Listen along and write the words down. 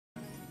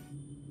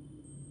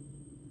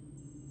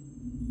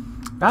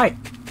Right.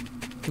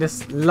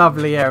 This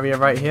lovely area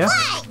right here.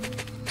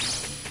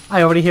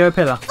 I already hear a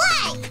pillar.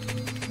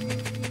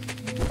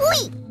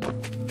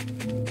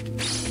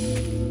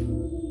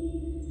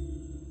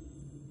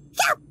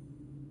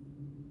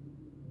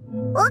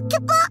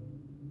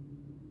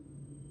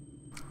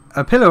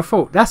 A pillar of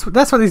fall. That's what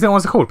these little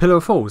ones are called. Pillar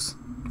of falls.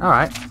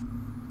 Alright.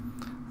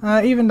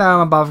 Even though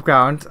I'm above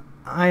ground,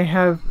 I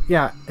have...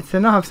 Yeah, to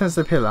not have sense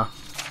of the pillar.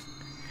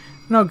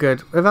 Not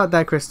good. Without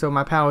that crystal,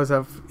 my powers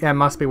of... Yeah,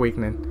 must be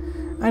weakening.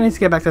 I need to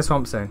get back to the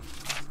swamp soon.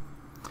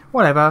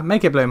 Whatever.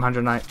 Make it bloom,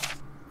 100 Knight.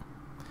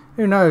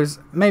 Who knows?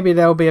 Maybe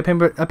there will be a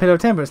pillar of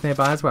temperance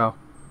nearby as well.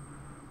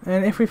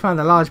 And if we find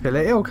a large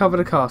pillar, it will cover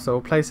the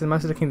castle, placing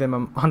most of the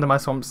kingdom under my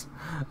swamp's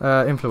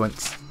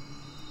influence.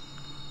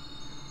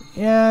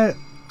 Yeah...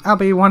 I'll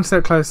be one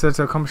step closer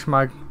to accomplishing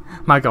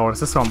my goal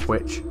as a swamp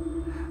witch.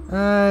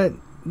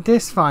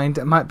 This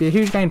find might be a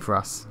huge gain for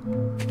us.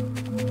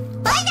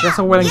 That's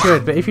all well and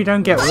good, but if you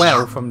don't get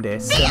well from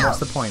this, then what's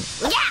the point?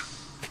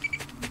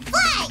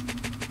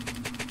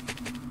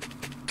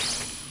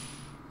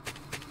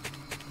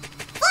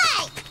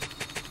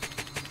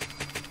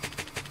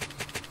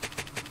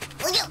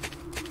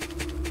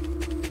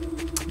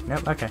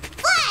 Yep, okay.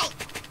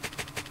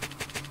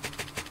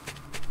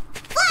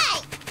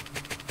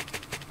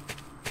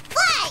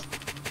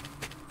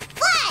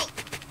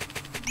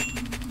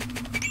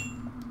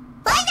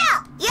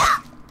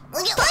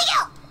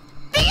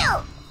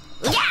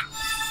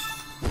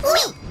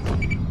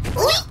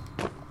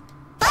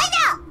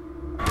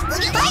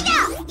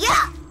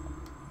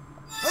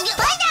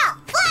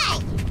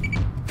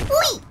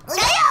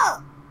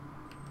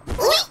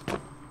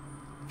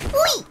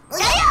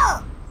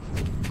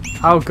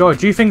 Oh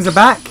god, you things are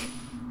back?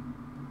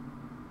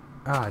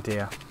 Ah,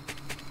 dear.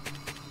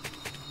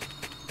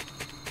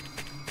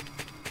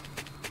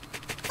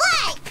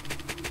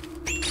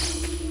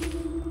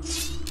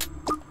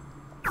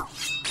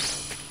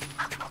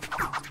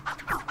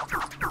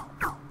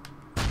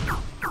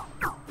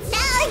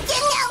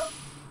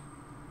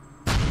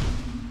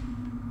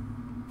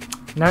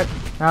 Nope.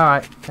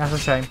 Alright, that's a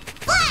shame.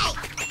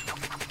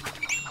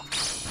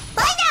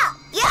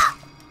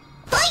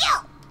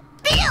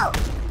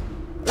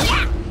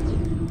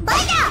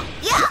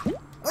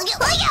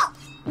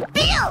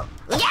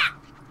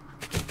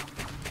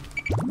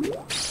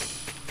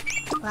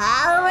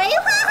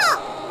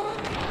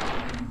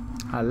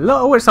 A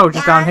lot of witch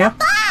soldiers down here,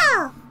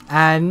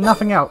 and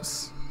nothing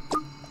else.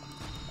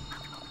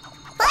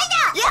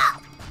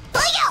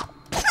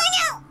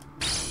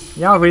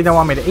 Y'all really don't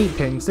want me to eat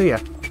things, do you?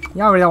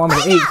 Y'all really don't want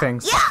me to eat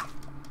things. So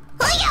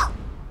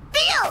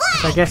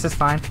I guess it's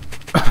fine.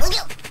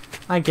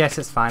 I guess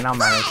it's fine, I'll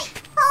manage.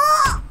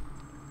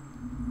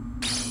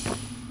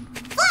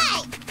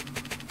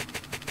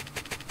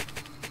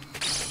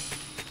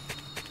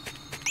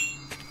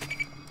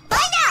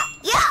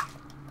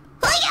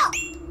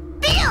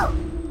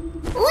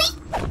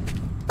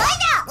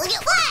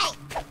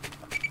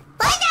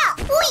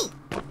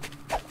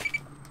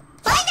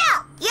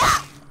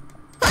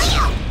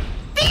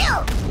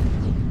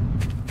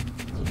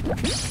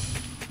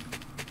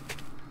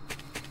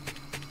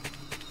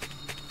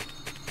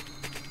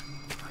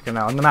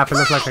 No, on the map it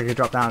looks like I could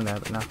drop down there,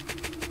 but no.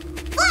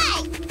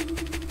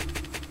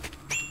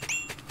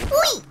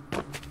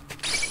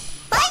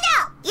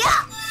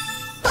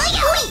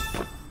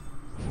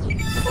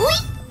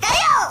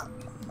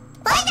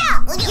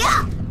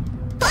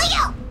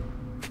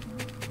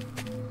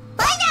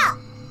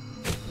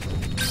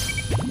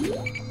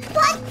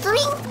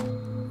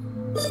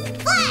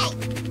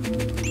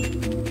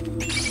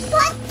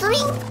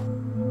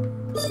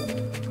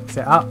 Is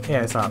it up?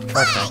 Yeah, it's up.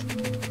 Okay.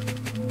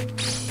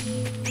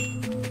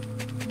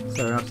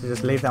 So we have to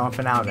just leave that one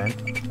for now then.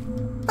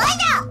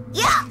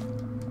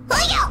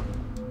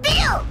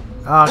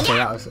 Oh, okay,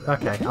 that was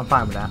okay. I'm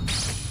fine with that.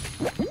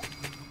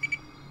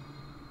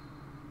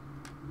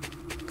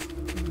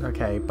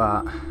 Okay,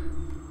 but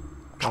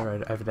go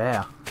over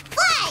there.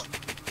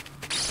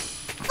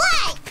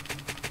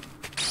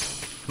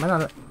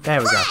 There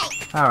we go.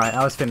 All right,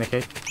 I was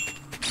finicky.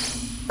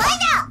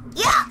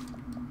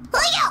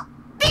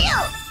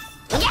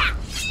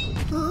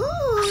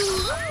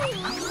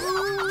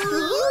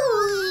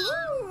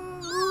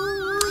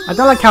 I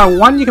don't like how,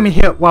 one, you can be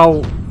hit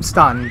while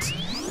stunned,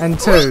 and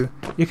two,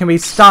 you can be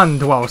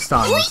stunned while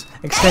stunned,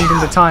 extending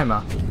the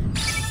timer.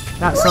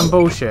 That's some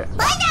bullshit.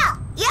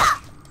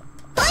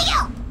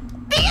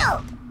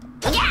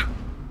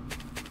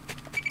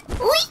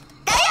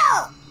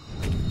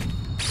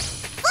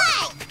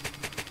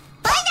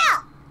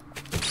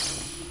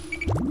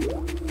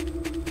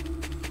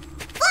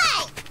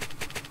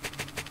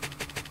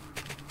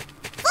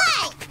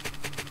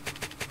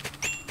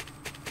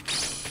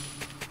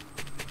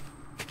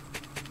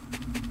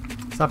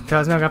 Up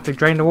tells me I'm gonna have to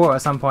drain the water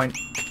at some point.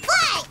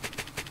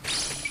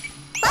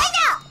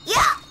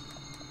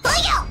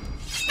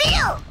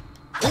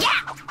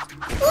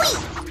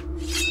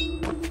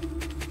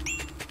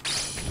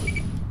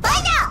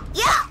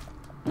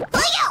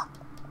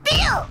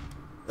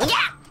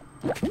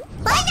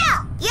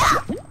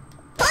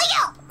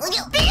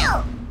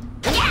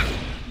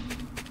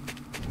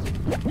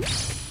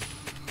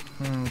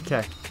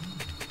 Okay.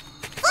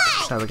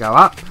 So we go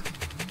up.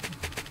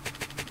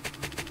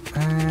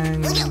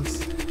 And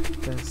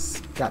there's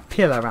that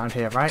pillar around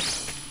here, right?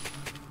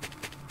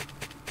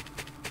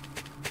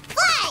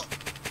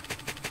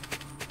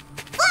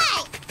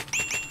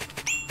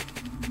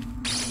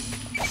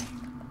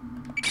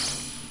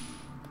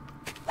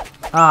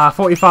 Ah,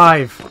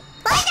 45!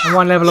 I'm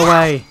one level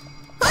away.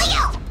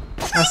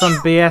 That's some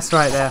BS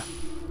right there.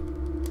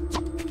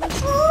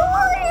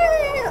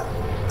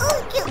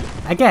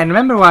 Again,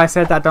 remember why I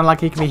said that I don't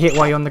like you can be hit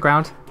while you're on the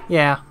ground?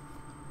 Yeah.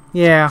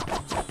 Yeah.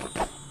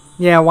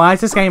 Yeah, why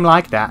is this game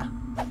like that?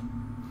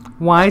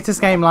 Why is this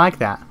game like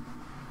that?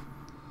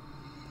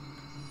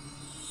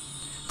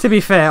 To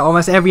be fair,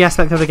 almost every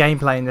aspect of the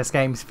gameplay in this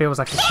game feels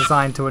like it's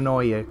designed to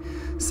annoy you.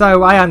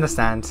 So, I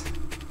understand.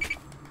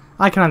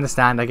 I can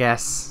understand, I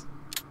guess.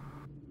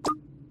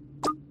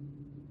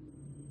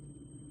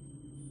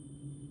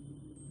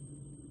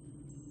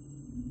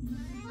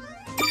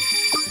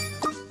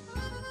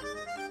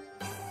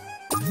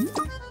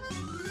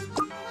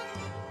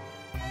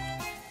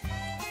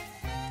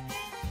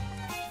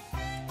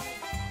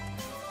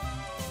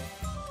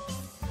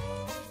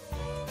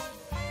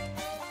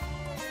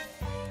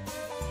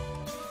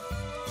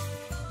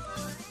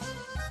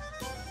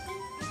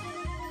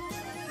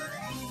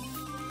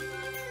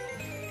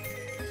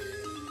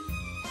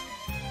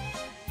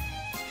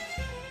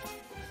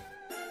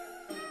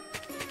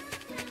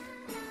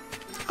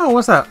 Oh,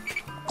 what's that?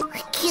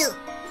 Cute.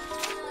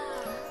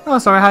 Oh,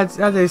 sorry, I had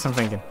to do some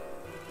thinking.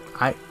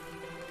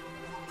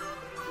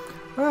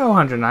 Oh,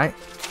 100 Knight.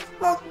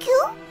 More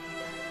cute.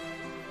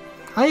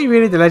 Are you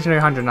really the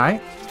legendary 100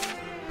 Knight?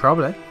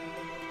 Probably.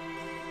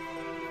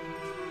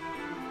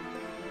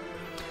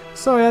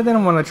 Sorry, I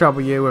didn't want to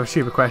trouble you with a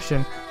stupid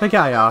question.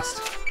 Forget I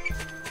asked.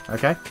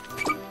 Okay.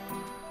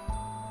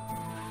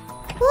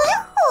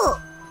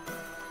 Woohoo!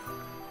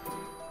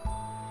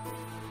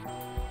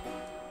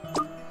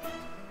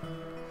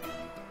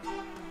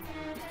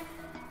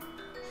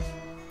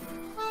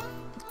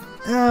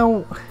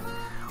 Now,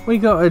 we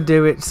gotta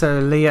do it so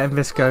Leah and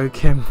Visco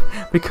can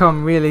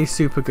become really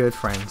super good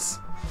friends.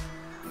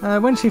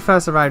 When she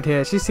first arrived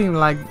here, she seemed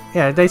like,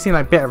 they seemed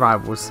like bitter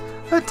rivals.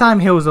 But time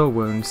heals all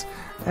wounds,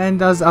 and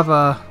does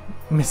other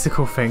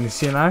mystical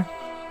things, you know?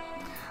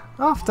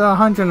 After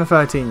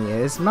 113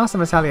 years, Master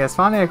Metallia has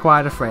finally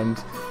acquired a friend.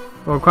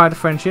 Or acquired a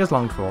friend she has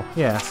longed for,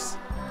 yes.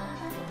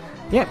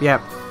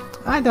 Yep.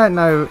 I don't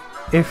know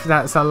if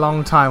that's a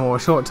long time or a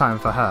short time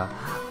for her.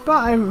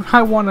 But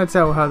I want to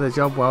tell her the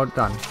job well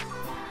done.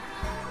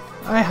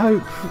 I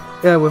hope,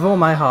 with all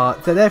my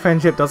heart, that their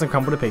friendship doesn't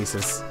crumble to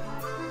pieces.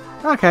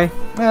 Okay,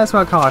 let's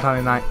work hard,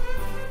 Honey Knight.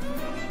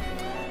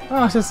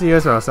 Oh, it's just you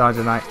as well,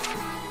 Sergeant Knight.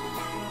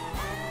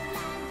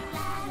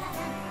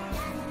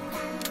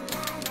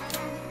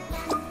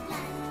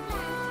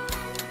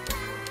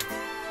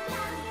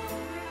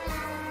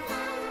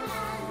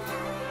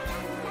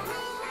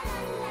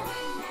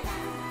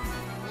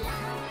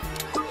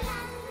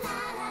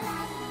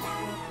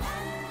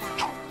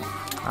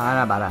 I don't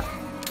know about that.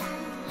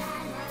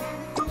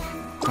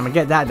 I'm gonna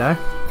get that though.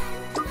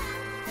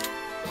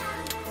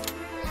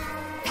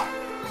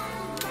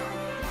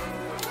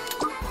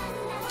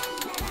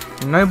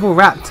 Noble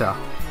Raptor.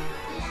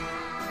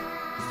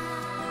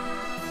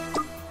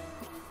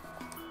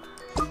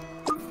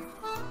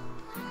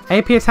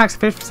 AP attacks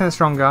 50%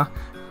 stronger.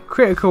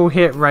 Critical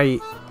hit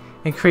rate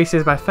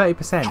increases by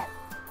 30%.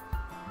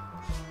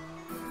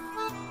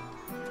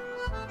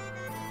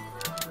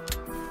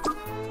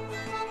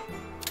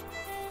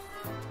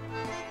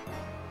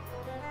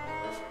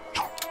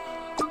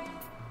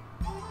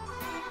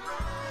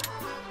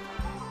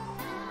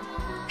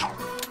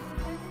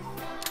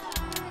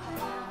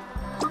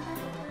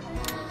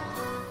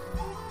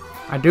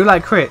 I do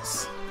like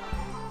crits.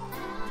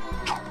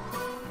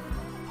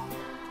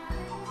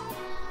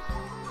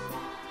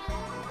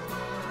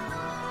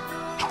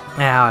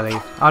 Yeah, I'll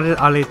leave.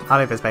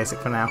 I'll leave as basic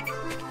for now.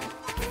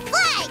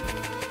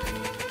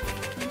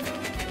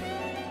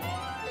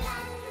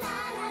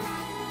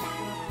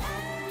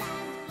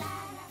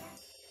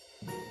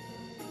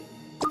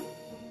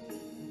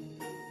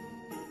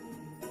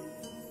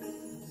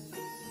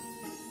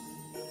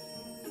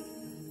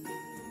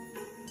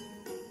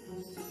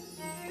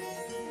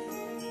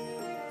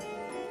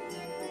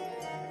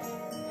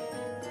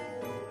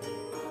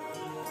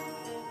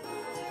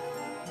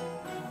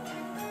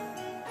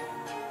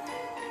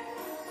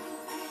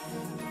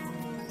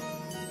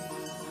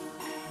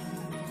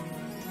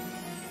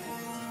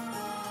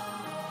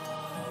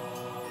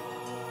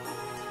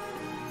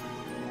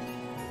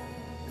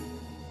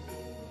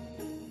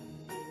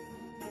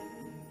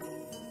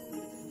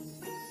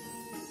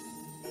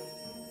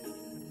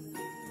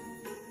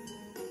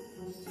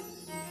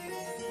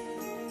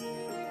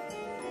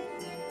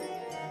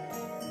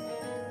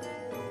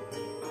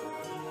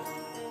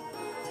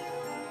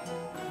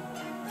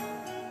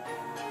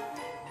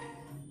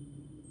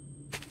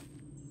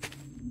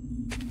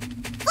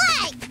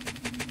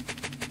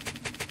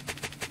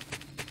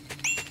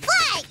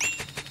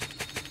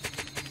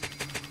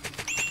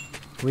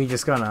 We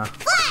just gonna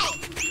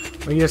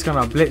We're just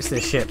gonna blitz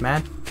this shit,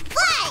 man.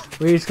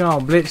 We're just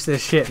gonna blitz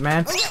this shit,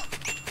 man.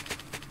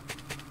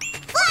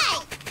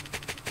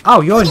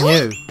 Oh, you're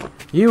new.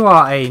 You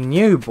are a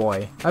new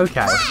boy.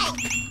 Okay.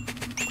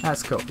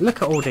 That's cool.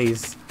 Look at all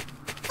these.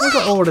 Look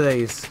at all of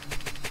these.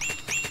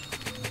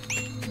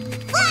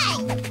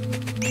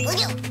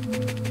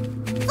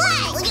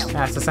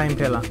 That's the same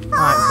pillar.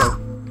 Alright, cool.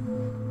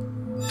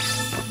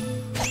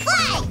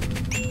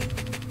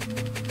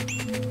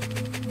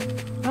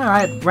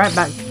 Alright, right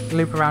back,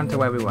 loop around to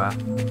where we were.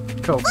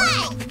 Cool.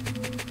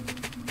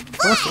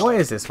 What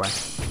is this way?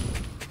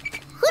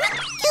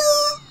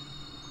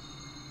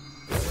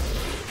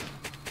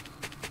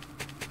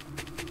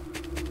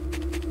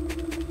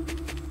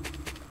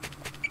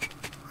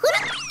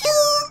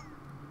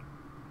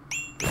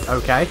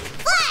 Okay.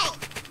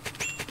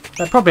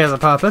 That probably has a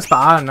purpose, but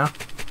I don't know.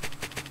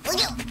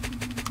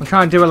 I'm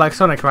trying to do it like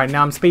Sonic right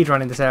now. I'm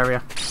speedrunning this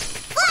area.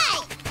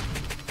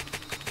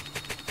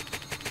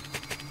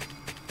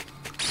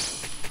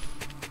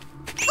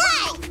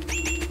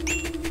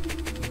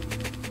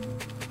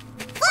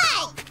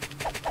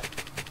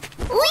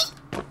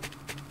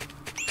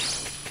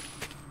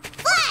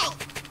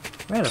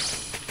 Where the...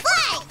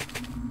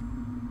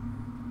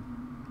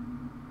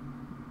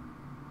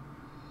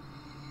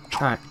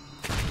 Alright.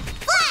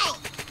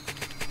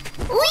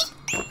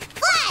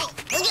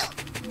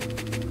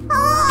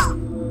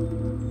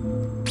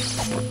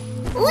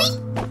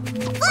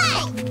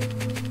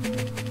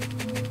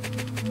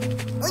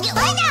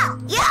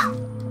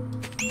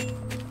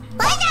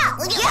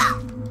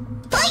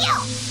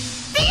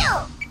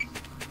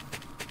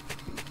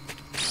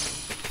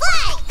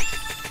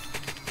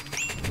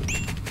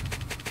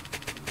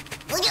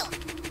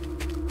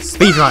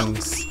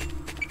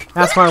 Speedruns.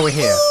 That's why we're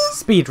here.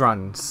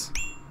 Speedruns.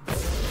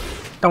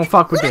 Don't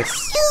fuck with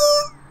this.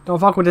 Don't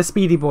fuck with this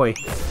speedy boy.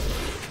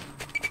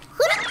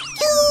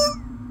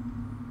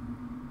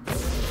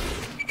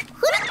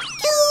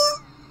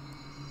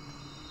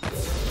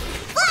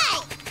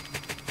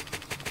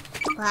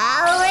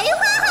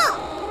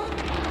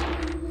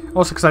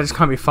 Also because I just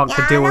can't be fucked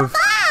to deal with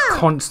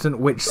constant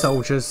witch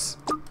soldiers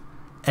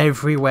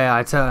everywhere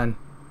I turn.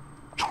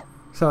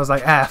 So I was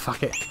like, ah,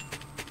 fuck it.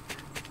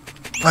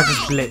 I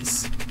just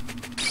blitz.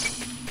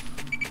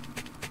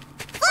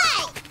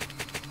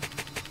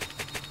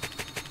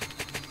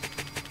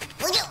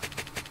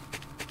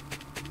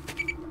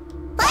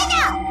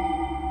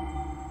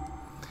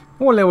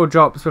 More little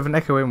drops with an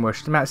echo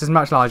inwish. The map is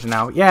much larger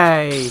now.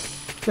 Yay!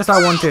 Just what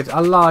I wanted,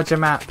 a larger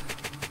map.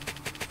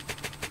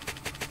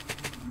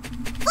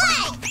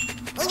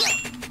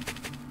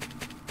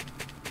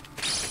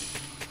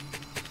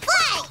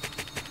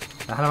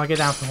 Now, how do I get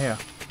down from here?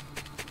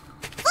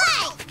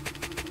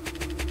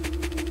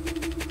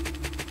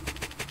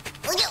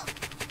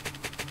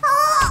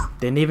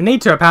 Didn't even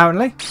need to,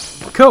 apparently.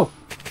 Cool.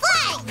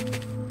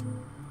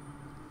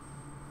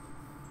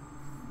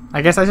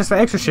 I guess that's just for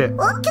extra shit.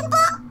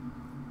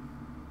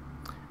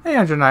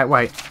 800 night,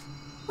 wait.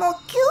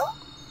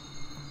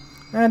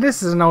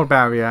 This is an old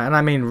barrier, and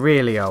I mean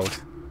really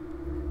old.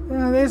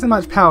 There isn't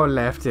much power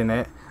left in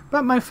it,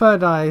 but my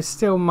third eye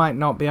still might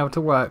not be able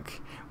to work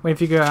if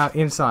you go out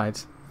inside.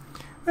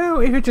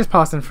 Well, if you're just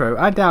passing through,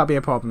 I doubt it'll be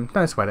a problem.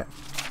 Don't sweat it.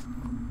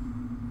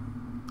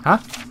 Huh?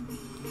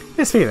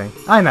 This feeling.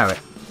 I know it.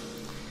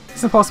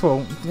 It's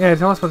impossible. Yeah,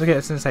 it's impossible to get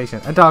a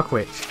sensation. A dark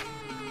witch.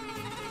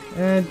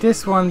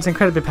 This one's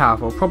incredibly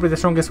powerful. Probably the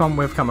strongest one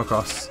we've come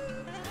across.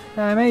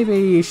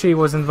 Maybe she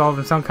was involved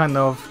in some kind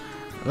of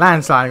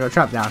landslide and got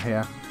trapped down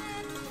here.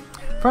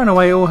 Throwing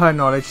away all her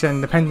knowledge and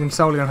depending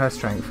solely on her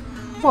strength.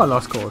 What a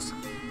lost cause.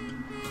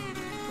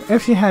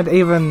 If she had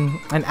even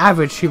an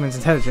average human's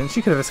intelligence,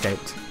 she could have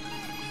escaped.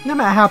 No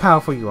matter how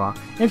powerful you are,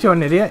 if you're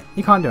an idiot,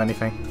 you can't do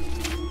anything.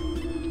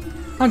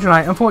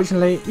 Andronite,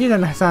 unfortunately, you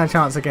don't stand a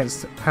chance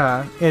against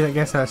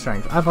her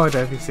strength. I've avoid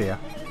her if you see her.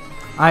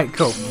 Alright,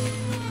 cool.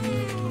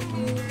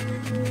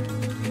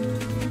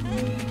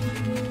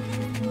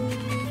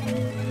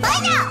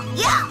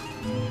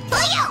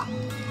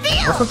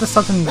 What's with the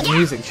sudden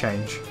music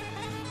change?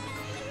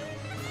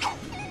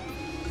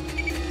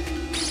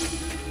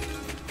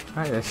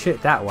 Alright, there's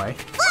shit that way.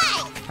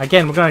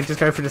 Again, we're gonna just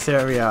go through this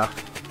area.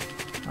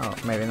 Oh,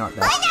 maybe not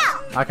there.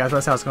 Okay, I was going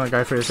to say I was going to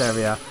go through this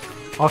area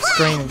off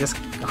screen and just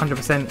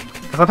 100%.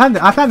 Because I planned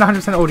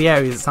 100% all the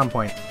areas at some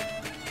point.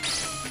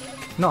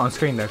 Not on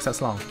screen though, because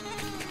that's long.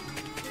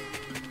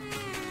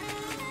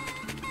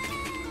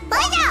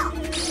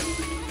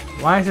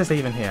 Why is this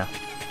even here?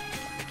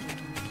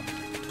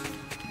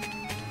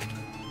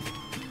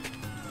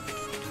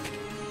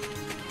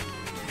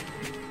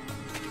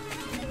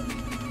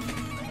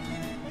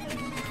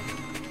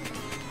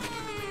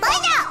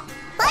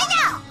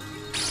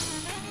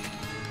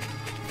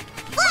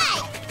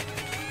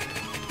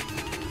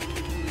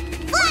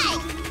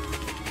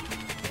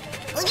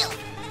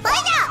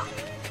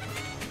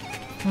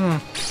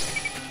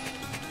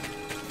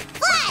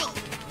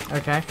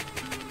 Okay.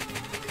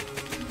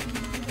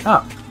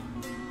 Oh.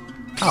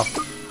 Oh.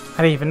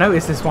 I didn't even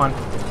notice this one.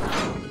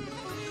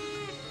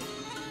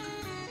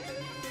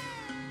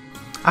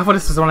 I thought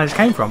this was the one I just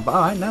came from, but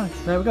alright, no.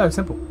 There we go,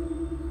 simple.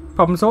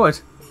 Problem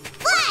sorted.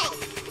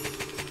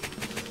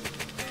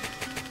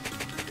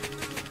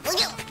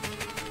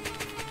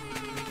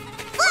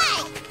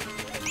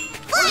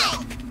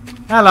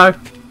 Hello.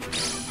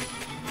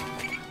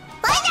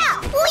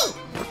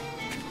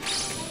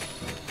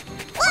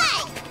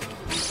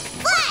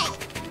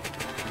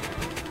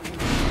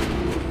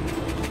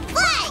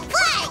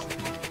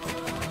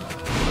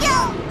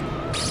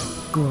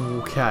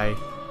 Okay.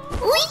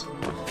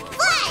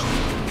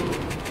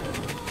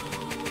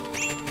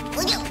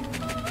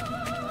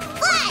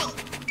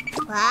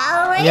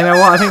 You know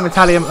what? I think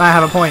Natalia might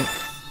have a point.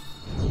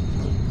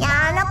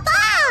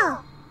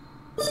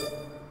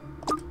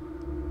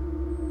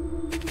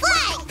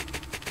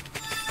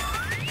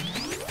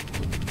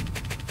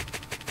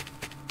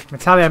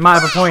 Natalia might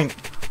have a point.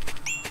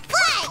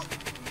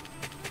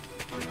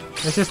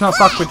 Let's just not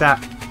fuck with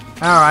that.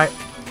 Alright.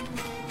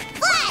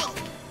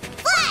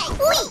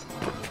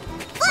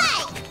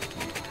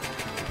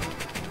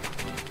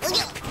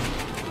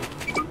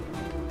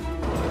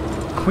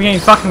 We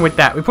ain't fucking with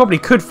that. We probably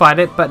could fight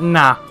it, but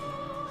nah.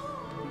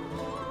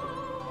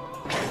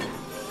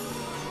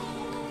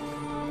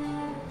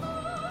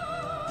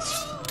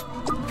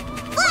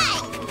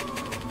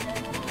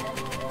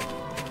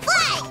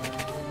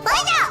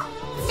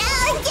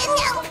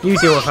 You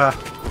deal with her.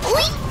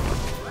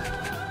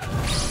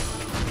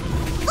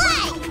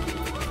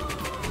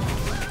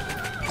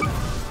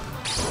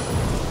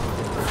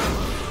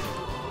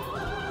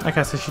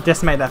 Okay, so she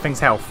decimated that thing's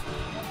health.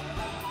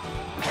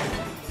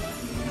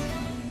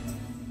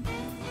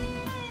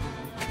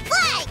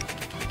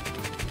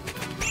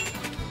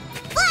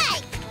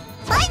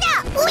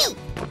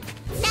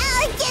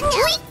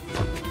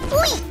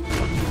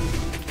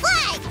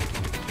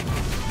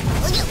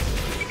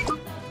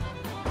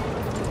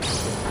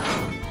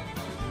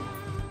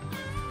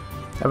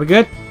 Are we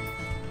good?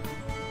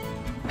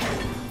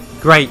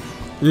 Great.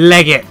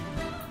 Leg it.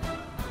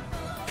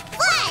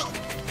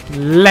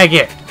 Leg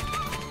it.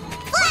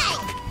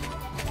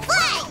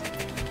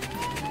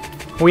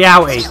 We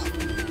outie.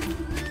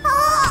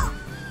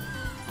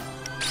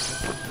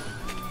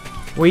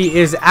 We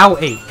is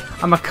outie.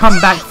 I'ma come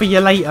back for you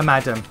later,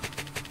 madam.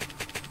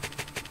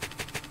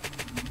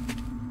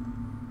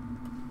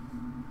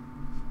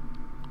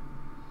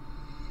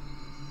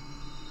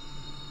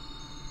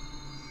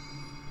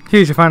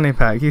 Here's your family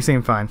pack. You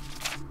seem fine.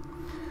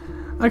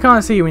 I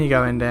can't see you when you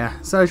go in there,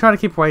 so try to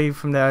keep away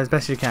from there as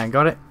best you can.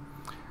 Got it?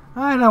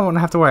 I don't want to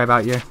have to worry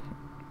about you.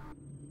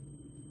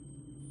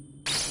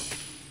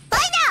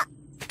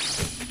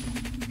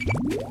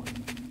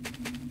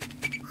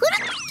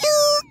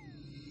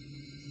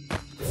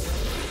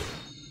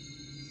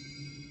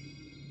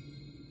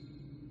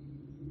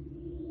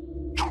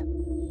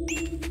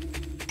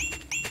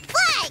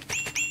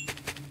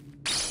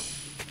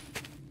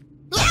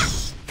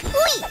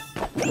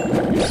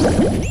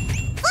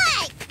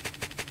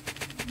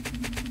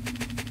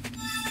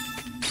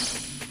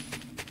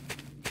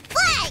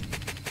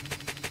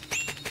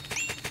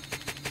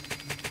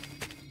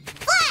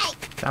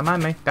 Don't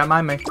mind me. Don't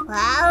mind me.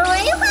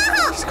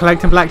 Just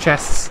collecting black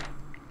chests.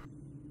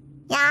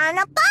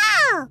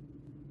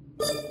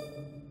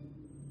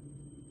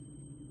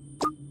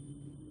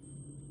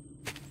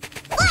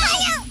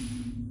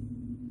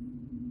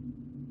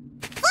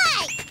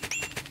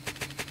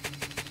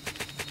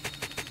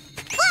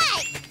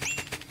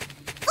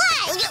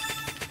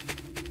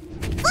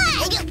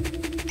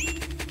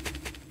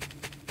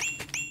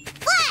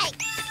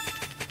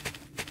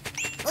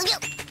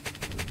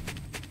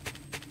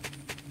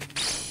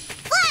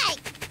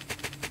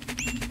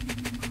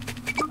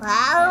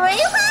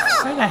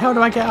 Where the hell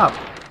do I get up?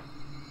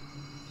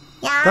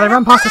 Did I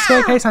run past the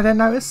staircase and I didn't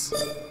notice?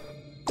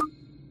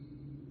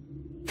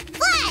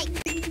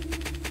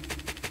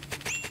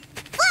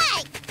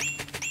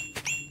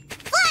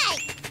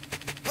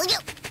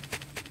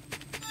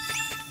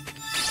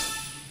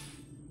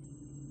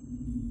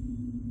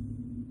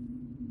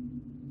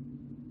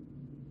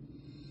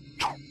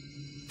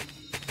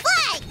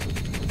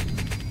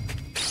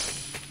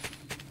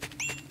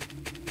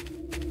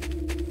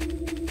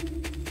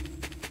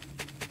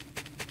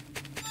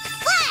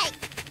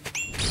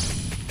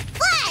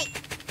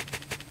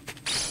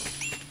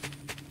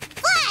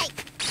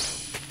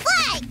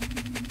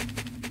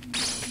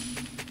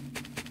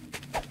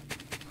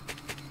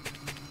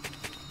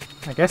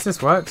 I guess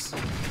this works.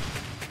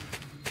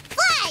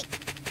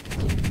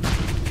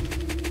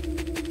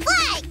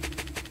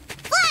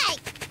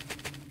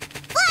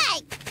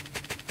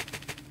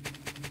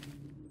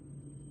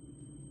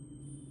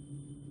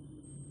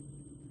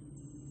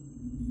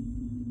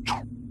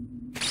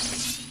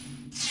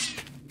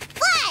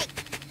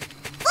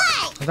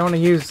 I don't want to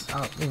use...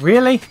 Oh,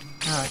 really?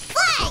 Alright.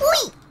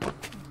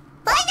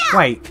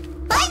 Wait.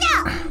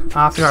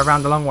 I have to go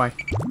around the long way.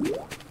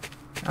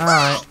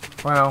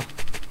 Alright. Well,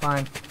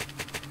 fine.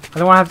 I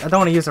don't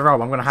want to use the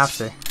rope. I'm going to have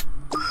to.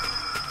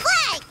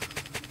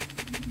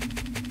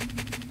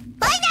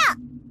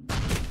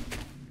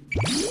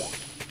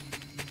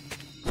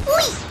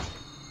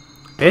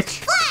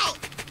 Bitch.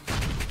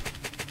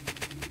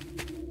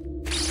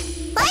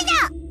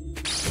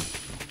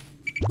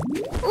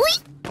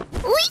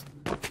 Wee!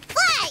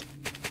 Fly!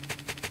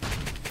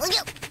 Fly!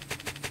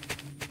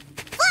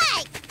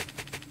 Fly!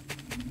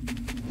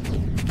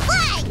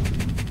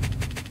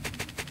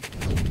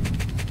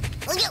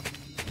 Fly!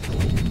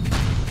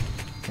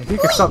 If you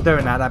could stop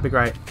doing that, that'd be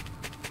great.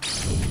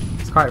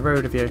 It's quite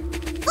rude of you.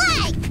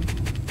 Fly!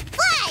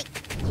 Fly!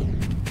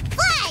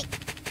 Fly!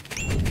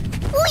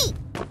 Wee!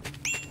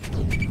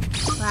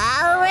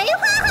 Wow!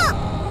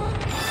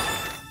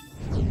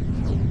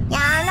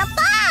 Yana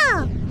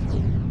ball!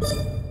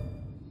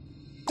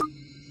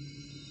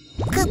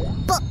 Good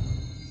book.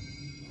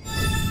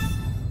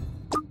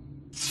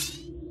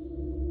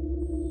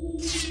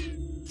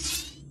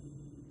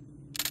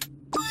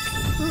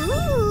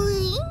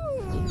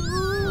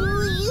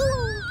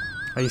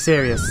 Are you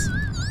serious?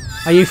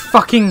 Are you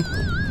fucking...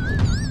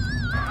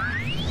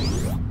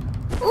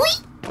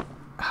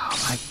 Oh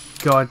my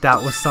god,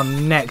 that was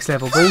some next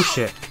level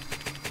bullshit.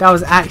 That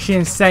was actually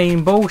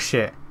insane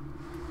bullshit.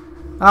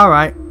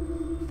 Alright.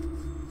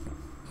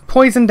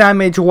 Poison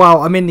damage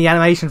while I'm in the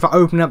animation for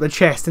opening up the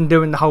chest and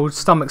doing the whole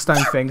stomach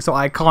stone thing, so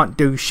I can't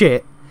do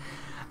shit.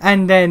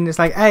 And then it's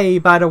like, hey,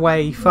 by the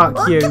way,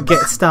 fuck you,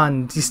 get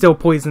stunned. You're still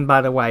poisoned,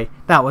 by the way.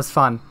 That was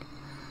fun.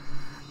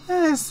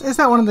 Is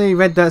that one of the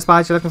red dirt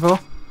spiders you're looking for?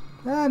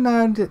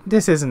 No,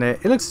 this isn't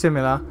it. It looks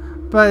similar,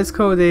 but it's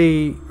called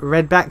the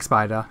red back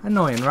spider.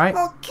 Annoying, right?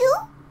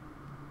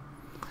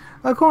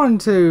 According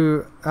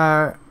to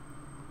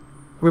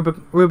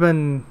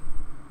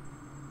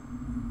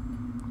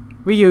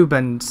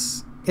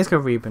Reuben's, it's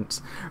called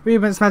Reuben's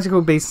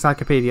Magical Beast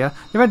Encyclopedia,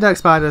 the red dirt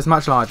spider is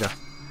much larger.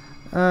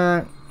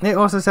 It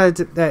also said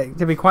that it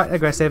can be quite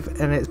aggressive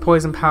and its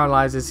poison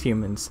paralyzes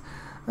humans.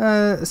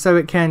 So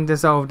it can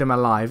dissolve them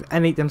alive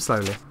and eat them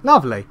slowly.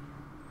 Lovely.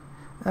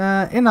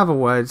 In other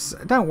words,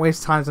 don't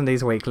waste time on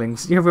these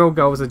weaklings. Your real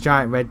goal is a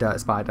giant red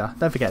dirt spider.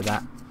 Don't forget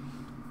that.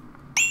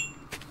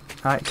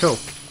 Alright, cool.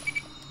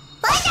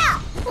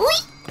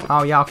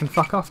 Oh, y'all can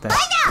fuck off then.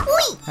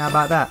 How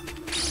about that?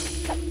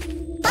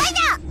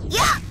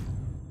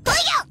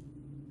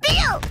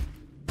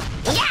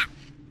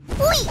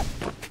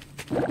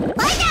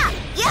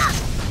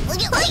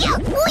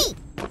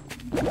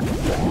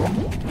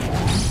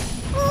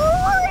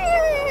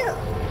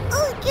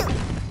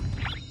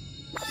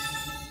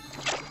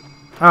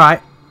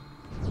 Alright.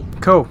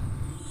 Cool.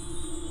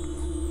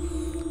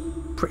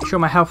 Pretty sure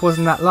my health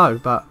wasn't that low,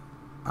 but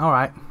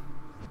alright.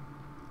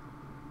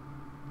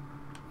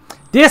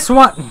 This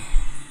one!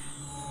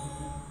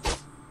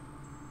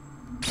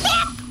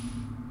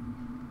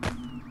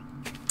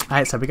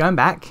 Alright, so we're going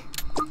back.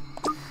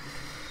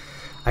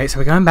 Alright, so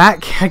we're going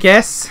back, I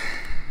guess.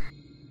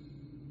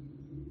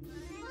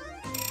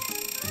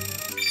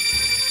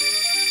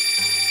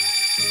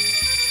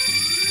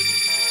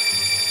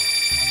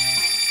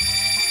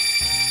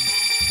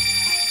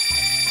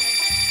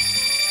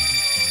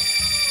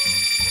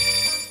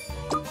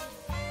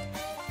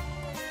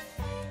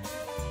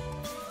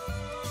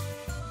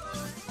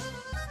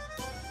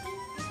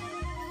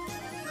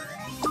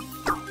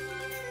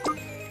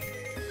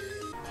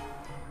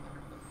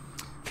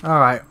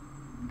 Alright,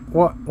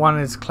 what one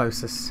is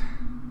closest?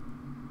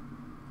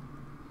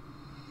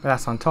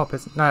 That's on top,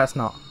 isn't it? No, that's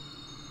not.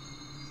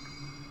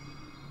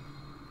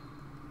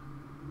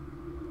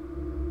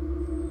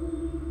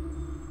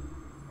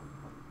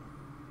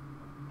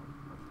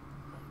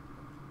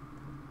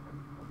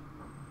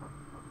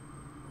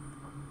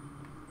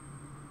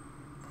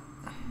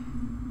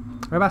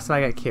 Whereabouts did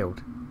I get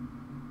killed?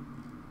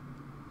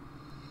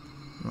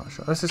 I'm not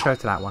sure. Let's just go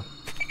to that one.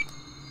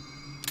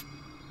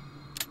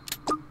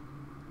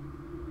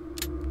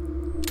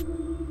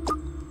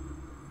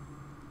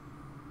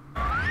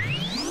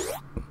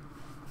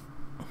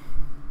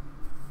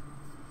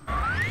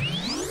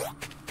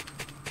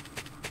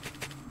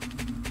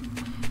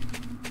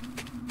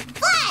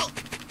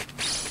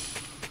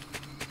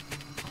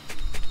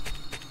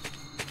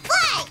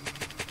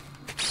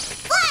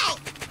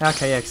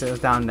 Okay, yeah, because it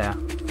was down there.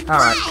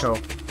 Alright, cool.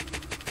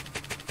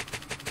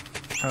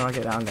 How do I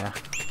get down there?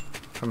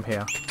 From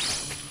here.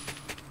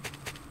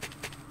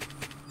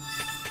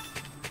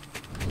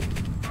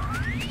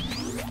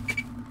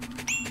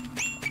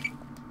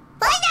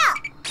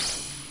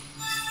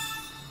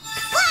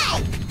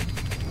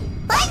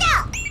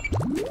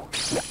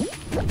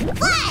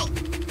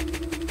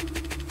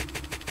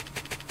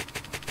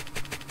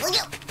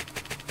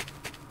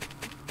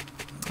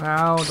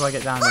 How do I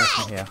get down there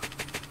from here?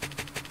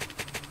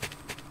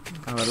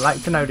 I would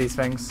like to know these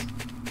things.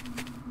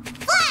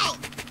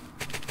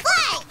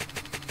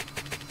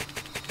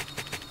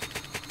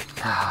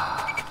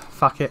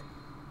 Fuck it.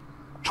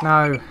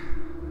 No.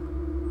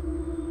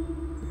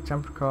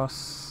 Jump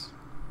across.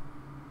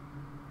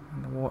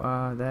 And the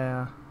water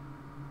there.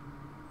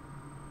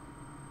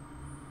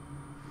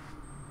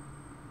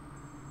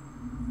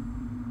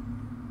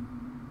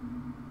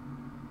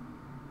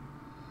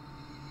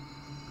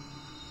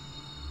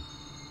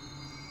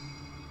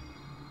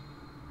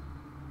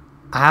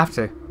 I have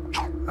to.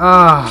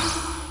 Ah.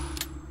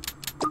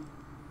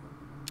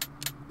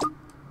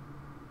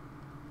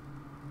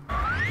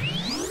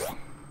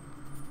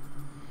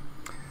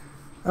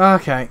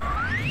 Okay.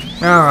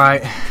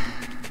 Alright.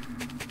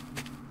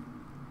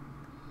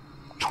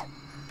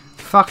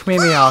 Fuck me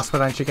in the arse, why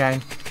don't you,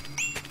 game?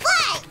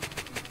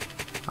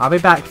 I'll be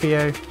back for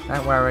you.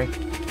 Don't worry.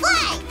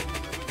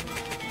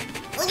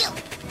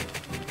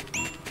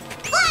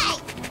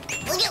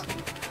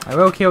 I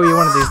will kill you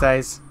one of these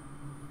days.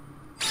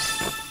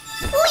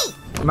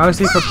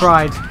 Mostly for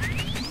pride.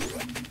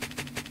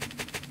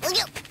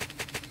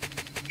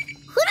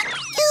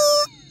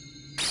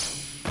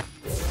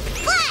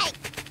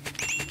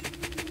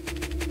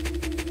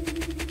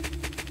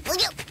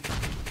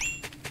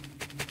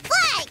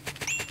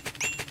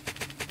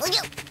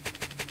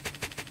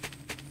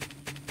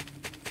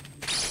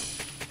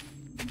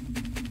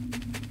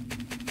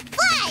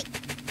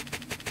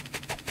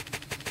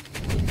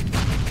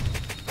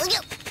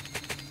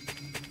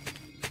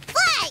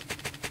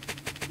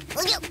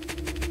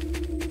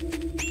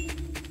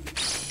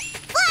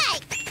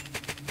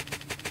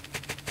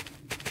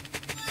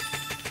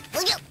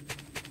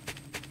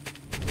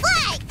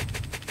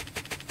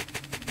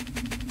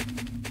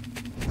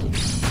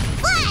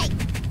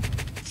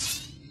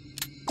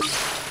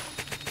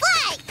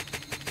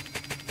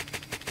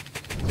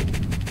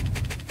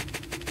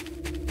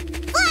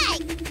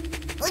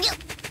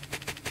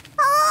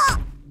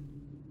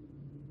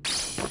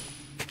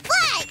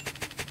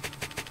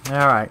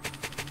 Alright.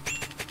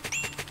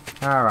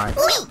 Alright.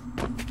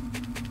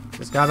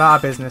 Just go about our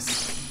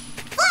business.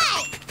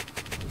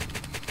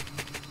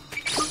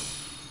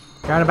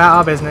 Going about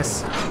our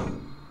business.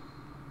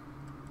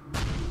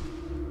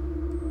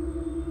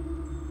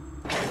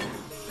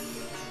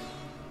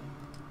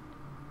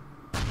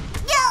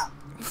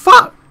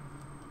 Fuck!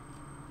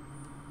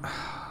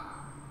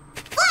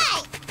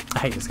 I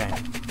hate this game.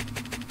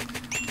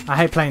 I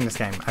hate playing this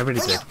game. I really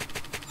do.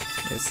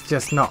 It's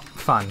just not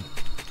fun.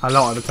 A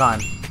lot of the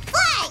time.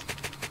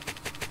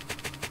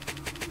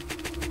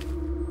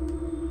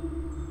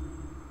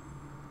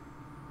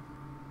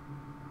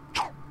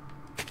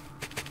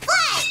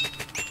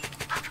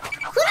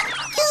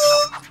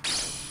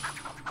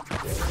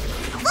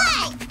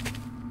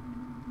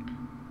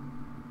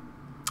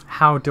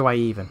 How do I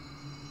even?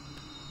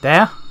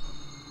 There?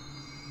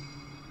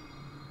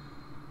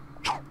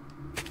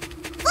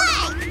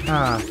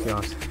 Oh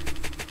god.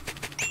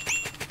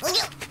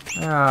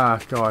 Oh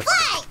god.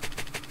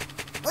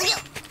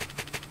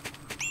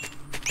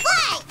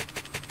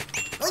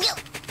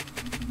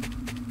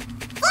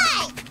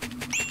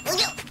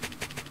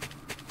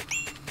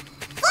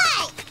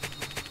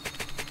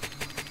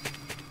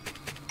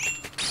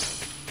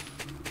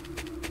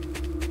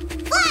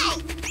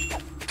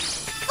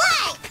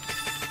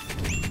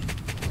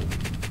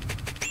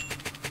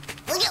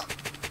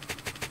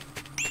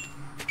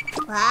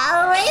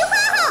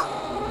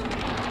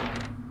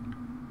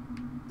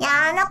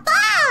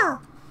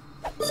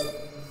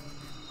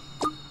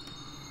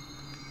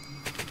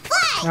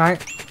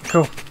 Alright,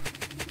 cool.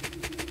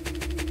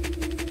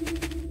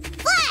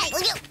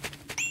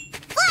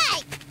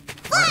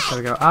 Right, so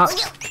we go up.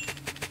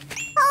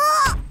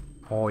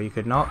 Or you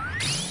could not.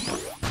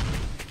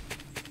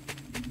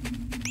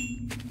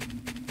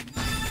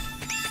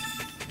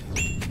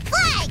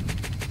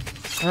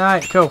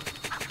 Alright, cool.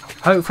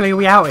 Hopefully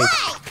we outed.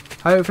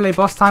 Hopefully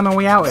boss time and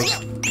we outed.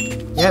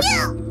 Yep.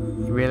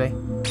 Really?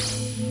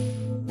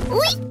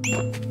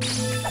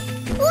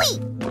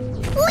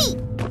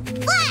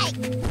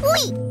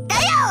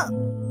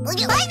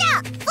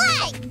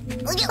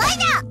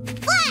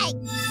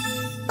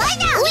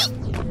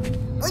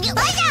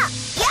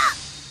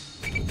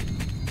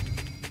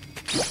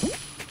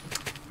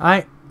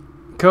 Alright,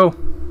 cool.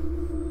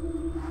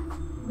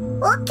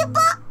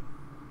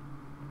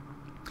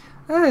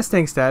 It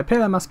stinks there. A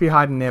pillar must be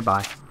hiding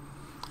nearby.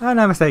 Oh,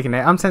 no mistaking it.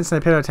 I'm sensing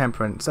a pillar of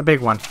temperance. A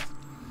big one.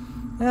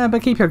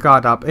 But keep your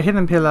guard up. A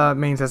hidden pillar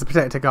means there's a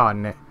protector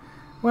guarding it.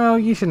 Well,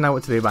 you should know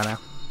what to do by now.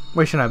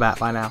 We should know that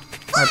by now.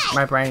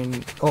 My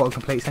brain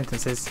auto-completes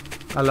sentences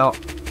a lot.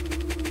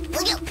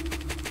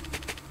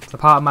 It's a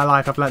part of my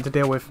life I've learnt to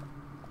deal with.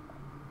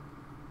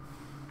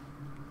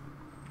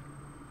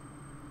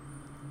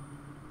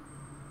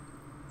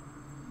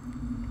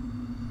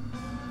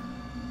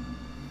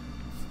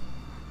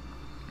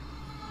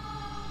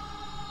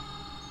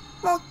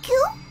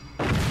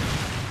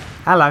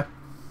 Hello.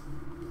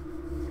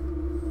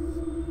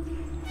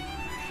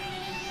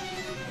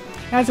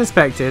 As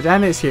expected,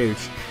 and it's huge.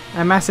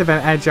 A massive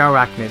and agile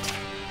arachnid.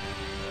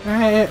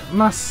 It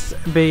must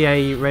be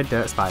a red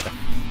dirt spider.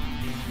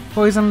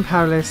 Poison,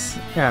 paralysis...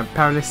 Yeah,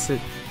 paralysis...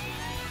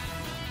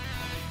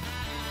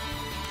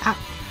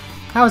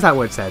 How is that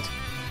word said?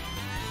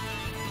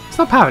 It's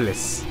not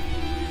paralysis.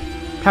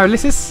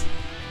 Paralysis?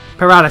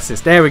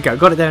 Paralysis. There we go.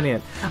 Got it there in the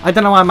end. I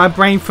don't know why my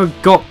brain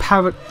forgot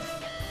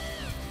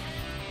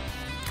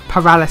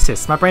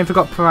paralysis. My brain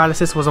forgot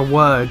paralysis was a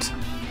word.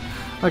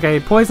 Okay,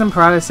 poison,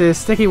 paralysis,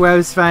 sticky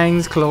webs,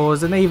 fangs,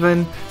 claws, and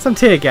even some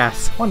tear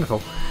gas.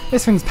 Wonderful.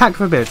 This thing's packed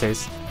with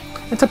abilities.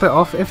 And top it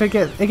off, if it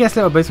gets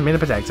little boost from being a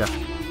protector.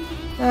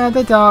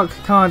 The dark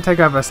can't take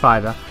over a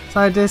spider,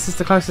 so this is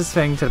the closest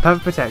thing to the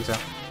perfect protector.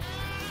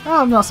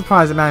 I'm not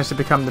surprised it managed to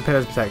become the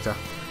Pillar's protector.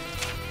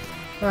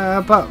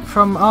 But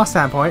from our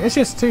standpoint, it's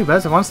just two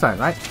birds with one stone,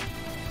 right?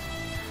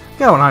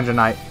 Go on, 100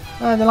 Knight.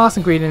 The last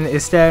ingredient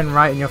is staring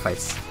right in your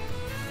face.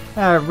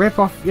 Rip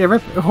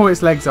all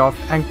its legs off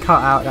and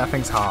cut out that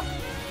thing's heart.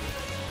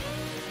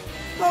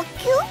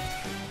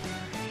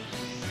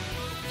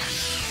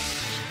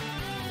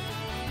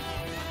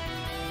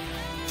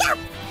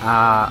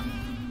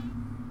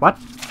 What?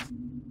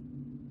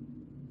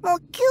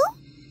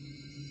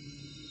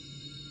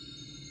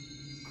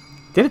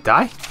 Did it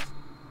die?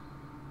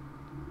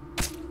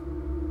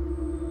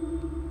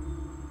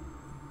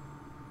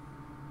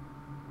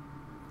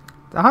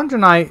 The 100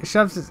 Knight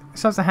shoves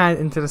a hand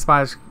into the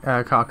spider's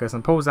carcass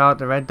and pulls out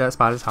the red dirt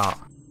spider's heart.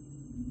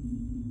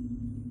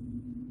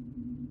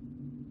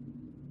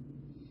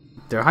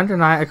 The 100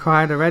 Knight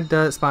acquired the red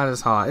dirt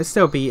spider's heart. It's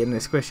still beaten,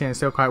 it's squishy, and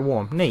still quite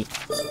warm. Neat.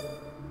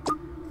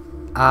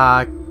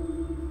 I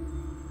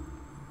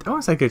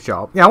want to say good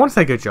job. Yeah, I want to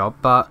say good job,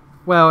 but,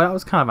 well, that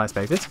was kind of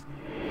unexpected.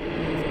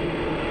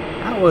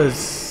 That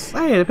was...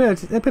 Hey,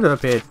 the pillar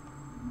appeared.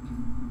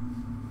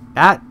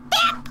 That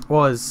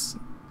was...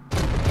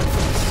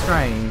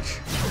 strange.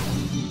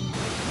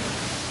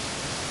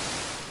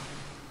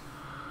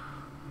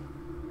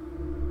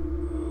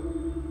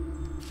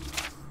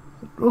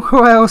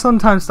 Well,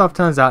 sometimes stuff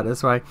turns out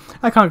this way.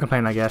 I can't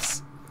complain, I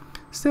guess.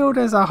 Still,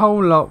 there's a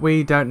whole lot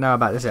we don't know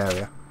about this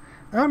area.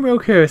 I'm real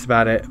curious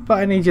about it, but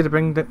I need you to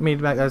bring me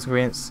back those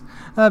ingredients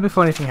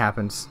before anything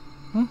happens.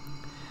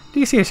 Do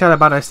you see a shadow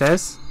by those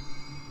stairs?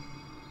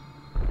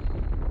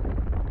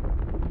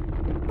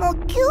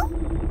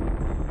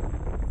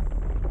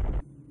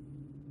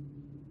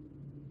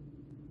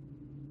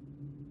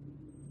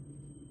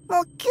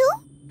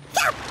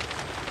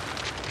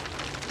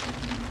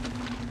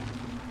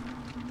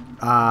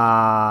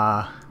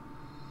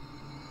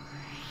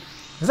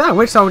 Is that a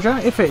witch soldier?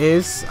 If it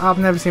is, I've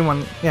never seen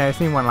one. Yeah, I've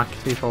seen one like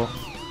it before.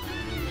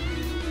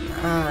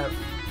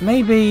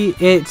 Maybe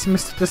it's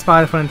missed the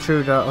spider for an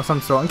intruder or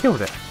some sort and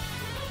killed it.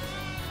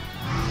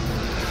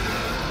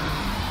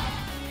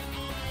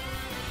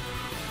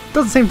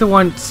 Doesn't seem to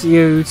want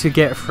you to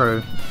get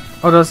through,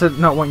 or does it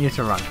not want you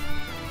to run?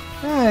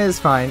 It's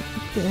fine.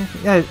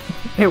 Yeah,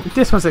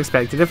 this was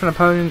expected. If an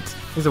opponent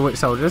is a witch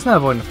soldier, there's no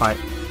avoiding the fight.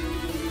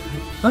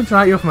 That's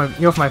right, you're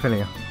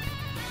familiar.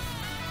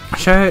 A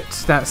shirt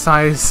that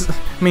size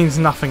means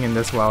nothing in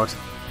this world.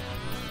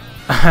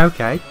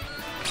 Okay.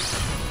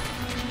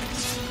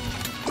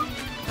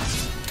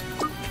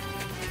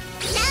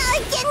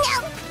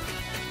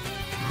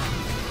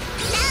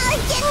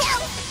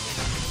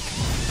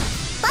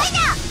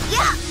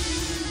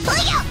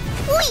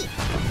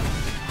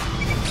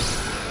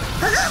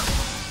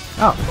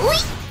 Oh.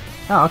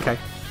 Oh, okay.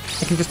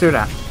 I can just do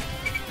that.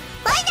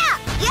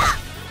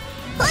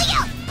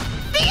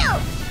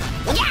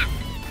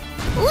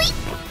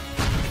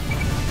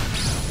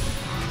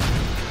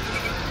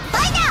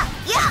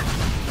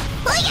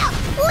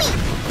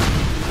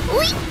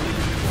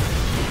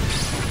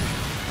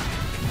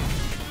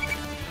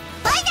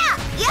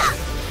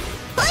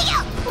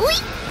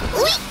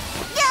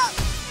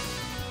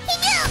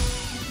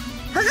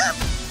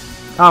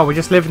 Oh, we're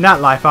just living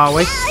that life, are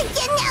we?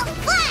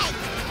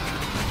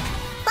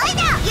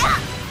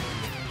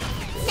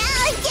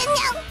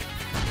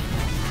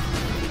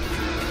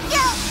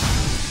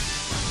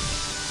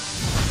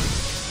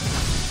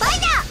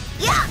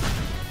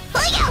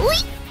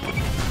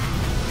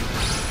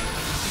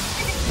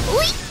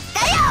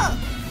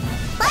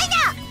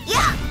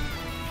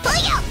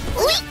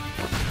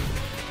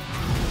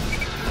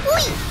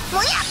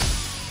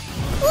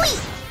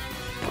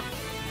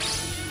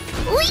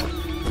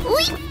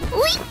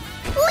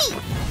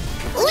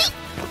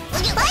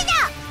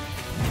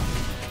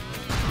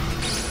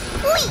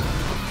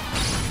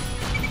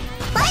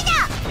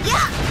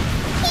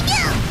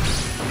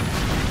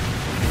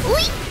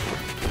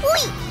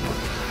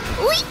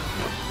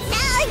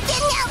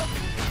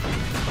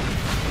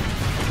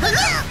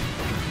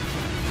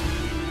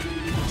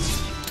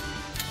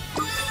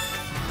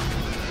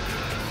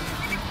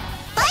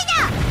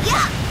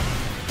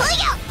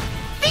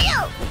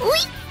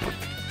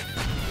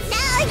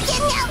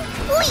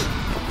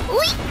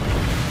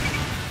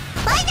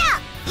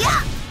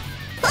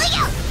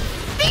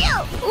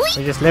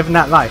 We're just living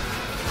that life.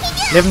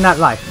 Living that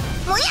life.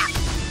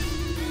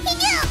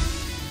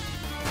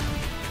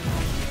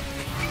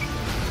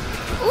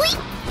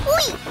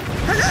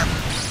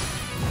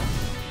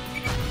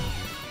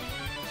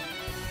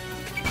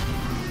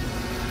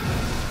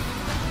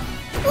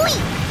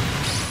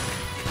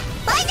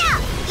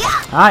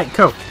 Alright,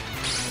 cool.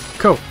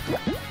 Cool.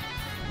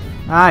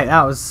 Alright,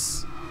 that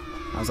was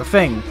a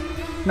thing.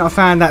 Not a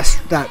fan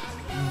of that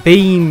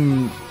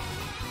beam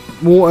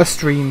water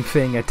stream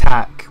thing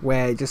attack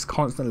where it just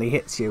constantly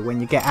hits you when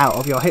you get out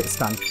of your hit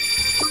stun.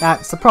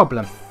 That's the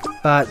problem.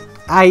 But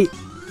if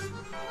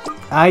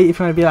you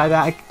want to be like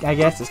that, I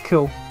guess it's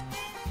cool.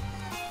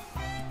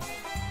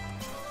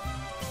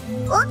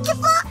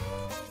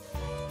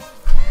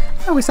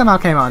 Oh, we somehow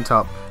came out on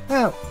top.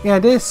 Well, yeah,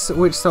 this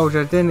witch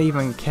soldier didn't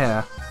even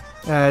care.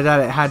 that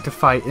it had to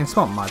fight in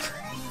swamp mud.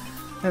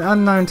 An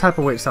unknown type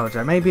of witch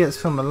soldier. Maybe it's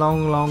from a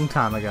long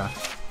time ago.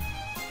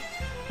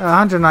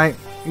 108.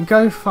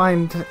 Go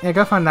find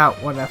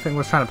out what that thing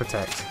was trying to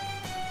protect.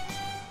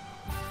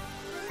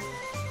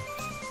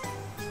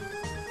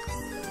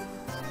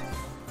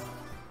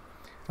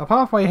 A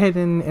pathway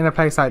hidden in a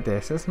place like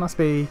this. This must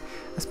be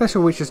a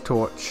special witch's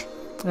torch.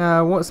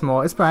 What's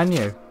more, it's brand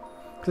new.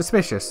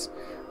 Suspicious.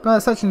 But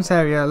such an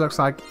area looks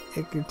like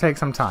it could take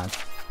some time.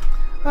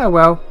 Oh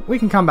well, we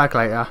can come back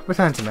later.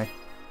 Return to me.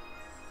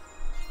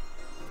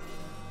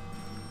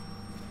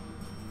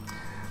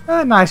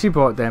 Nice, you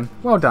brought them.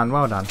 Well done,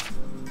 well done.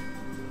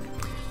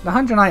 The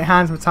 108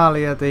 hands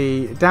Metalia,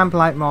 the damp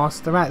light moss,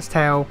 the rat's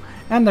tail,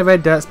 and the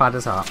red dirt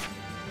spider's heart.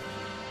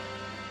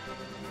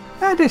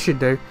 This should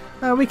do.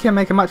 We can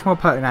make a much more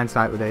potent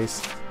antidote with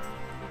these.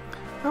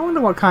 I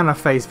wonder what kind of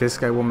face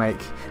Visco will make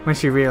when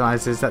she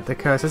realises that the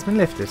curse has been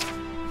lifted.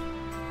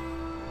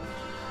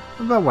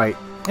 But wait,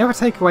 if I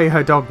take away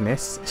her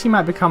dogness, she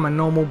might become a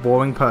normal,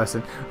 boring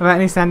person without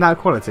any standout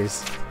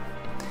qualities.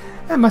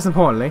 And most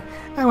importantly,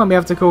 I won't be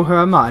able to call her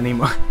a mutt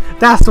anymore.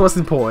 That's what's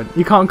important.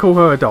 You can't call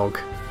her a dog.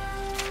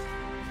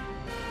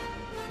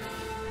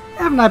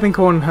 Haven't I been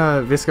calling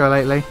her Visco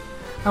lately?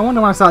 I wonder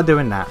when I start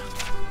doing that.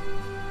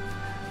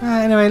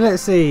 Anyway,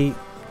 let's see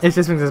if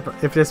this brings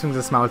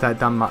a smile to that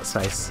dumb mutt's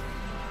face.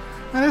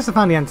 Let's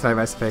find the antidote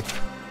recipe.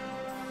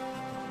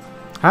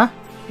 Huh?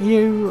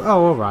 You?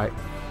 Oh, alright.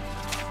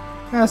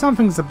 Some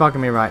things are bugging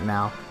me right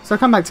now, so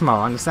come back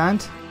tomorrow,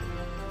 understand?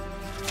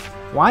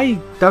 Why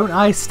don't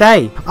I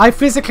stay? I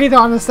physically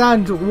don't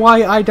understand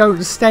why I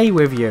don't stay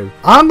with you.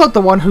 I'm not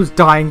the one who's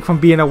dying from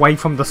being away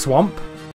from the swamp.